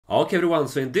Okay everyone,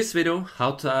 so in this video,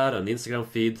 how to add an Instagram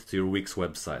feed to your Wix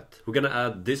website. We're gonna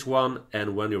add this one,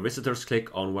 and when your visitors click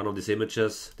on one of these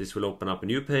images, this will open up a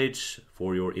new page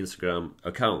for your Instagram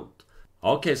account.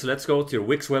 Okay, so let's go to your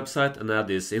Wix website and add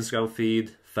this Instagram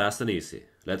feed fast and easy.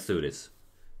 Let's do this.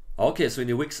 Okay, so in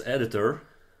your Wix editor,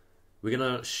 we're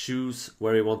gonna choose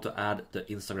where you want to add the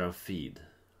Instagram feed.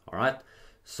 Alright,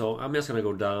 so I'm just gonna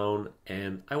go down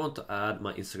and I want to add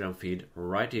my Instagram feed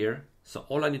right here. So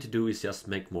all I need to do is just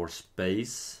make more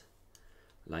space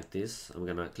like this. I'm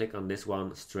gonna click on this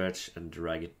one, stretch and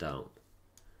drag it down.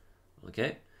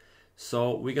 Okay,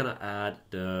 so we're gonna add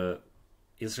the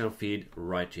Instagram feed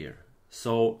right here.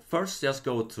 So first just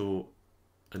go to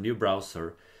a new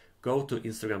browser, go to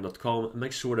instagram.com and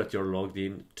make sure that you're logged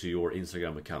in to your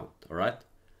Instagram account. Alright,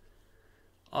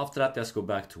 after that just go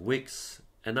back to Wix,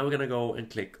 and now we're gonna go and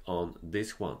click on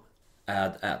this one,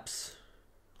 add apps.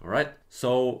 Alright,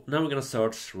 so now we're gonna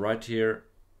search right here.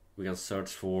 We're gonna search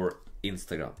for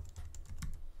Instagram.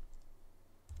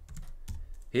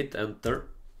 Hit enter.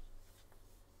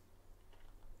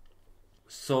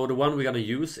 So the one we're gonna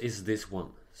use is this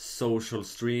one, social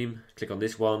stream. Click on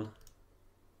this one.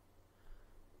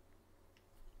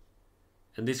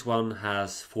 And this one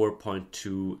has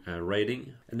 4.2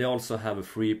 rating, and they also have a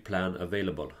free plan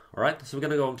available. Alright, so we're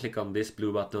gonna go and click on this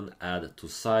blue button, add to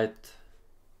site.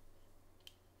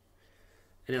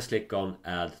 And just click on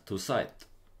add to site.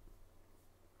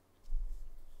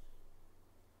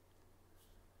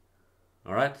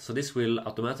 Alright, so this will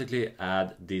automatically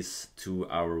add this to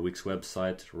our Wix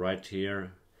website right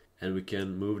here, and we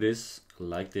can move this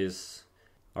like this.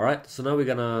 Alright, so now we're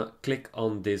gonna click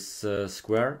on this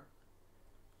square.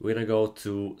 We're gonna go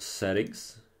to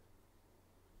settings,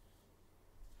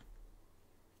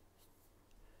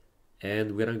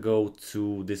 and we're gonna go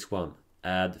to this one,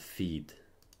 add feed.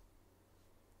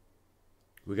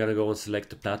 We're gonna go and select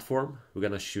the platform. We're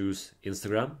gonna choose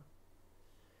Instagram.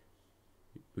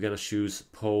 We're gonna choose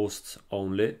posts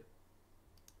only.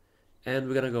 And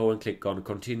we're gonna go and click on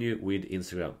continue with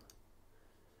Instagram.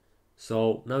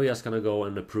 So now we're just gonna go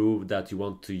and approve that you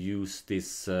want to use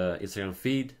this Instagram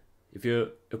feed. If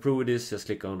you approve this, just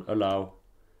click on allow.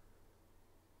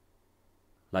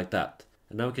 Like that.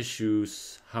 And now we can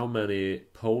choose how many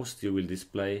posts you will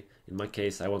display. In my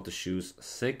case, I want to choose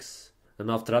 6. And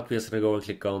after that, we're just gonna go and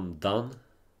click on done.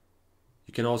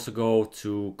 You can also go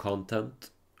to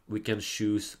content. We can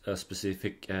choose a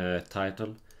specific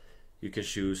title. You can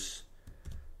choose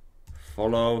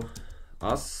follow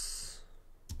us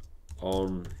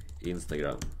on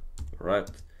Instagram. Alright,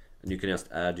 and you can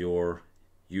just add your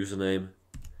username.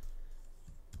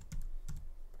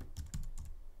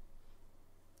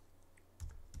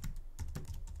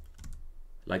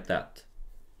 Like that.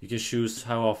 You can choose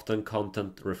how often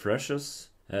content refreshes,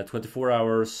 24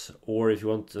 hours, or if you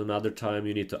want another time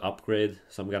you need to upgrade.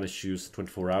 So I'm gonna choose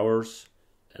 24 hours,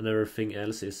 and everything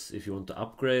else is if you want to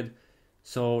upgrade.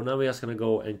 So now we're just gonna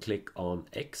go and click on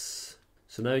X.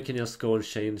 So now you can just go and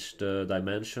change the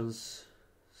dimensions.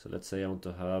 So let's say I want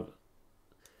to have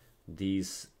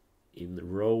these in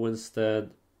row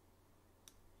instead,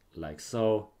 like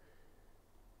so.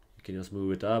 You can just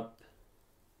move it up.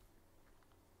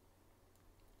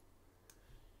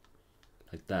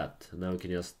 Like that. And now we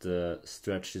can just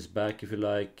stretch this back if you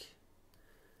like.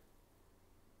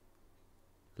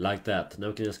 Like that. Now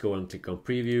we can just go and click on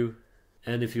preview.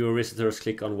 And if your visitors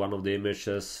click on one of the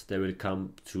images, they will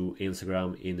come to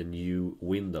Instagram in a new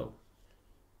window.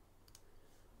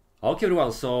 Okay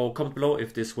everyone, so comment below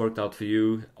if this worked out for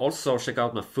you. Also check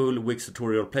out my full Wix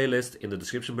tutorial playlist in the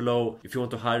description below. If you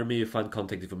want to hire me, find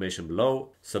contact information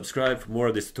below. Subscribe for more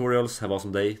of these tutorials. Have an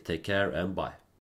awesome day. Take care and bye.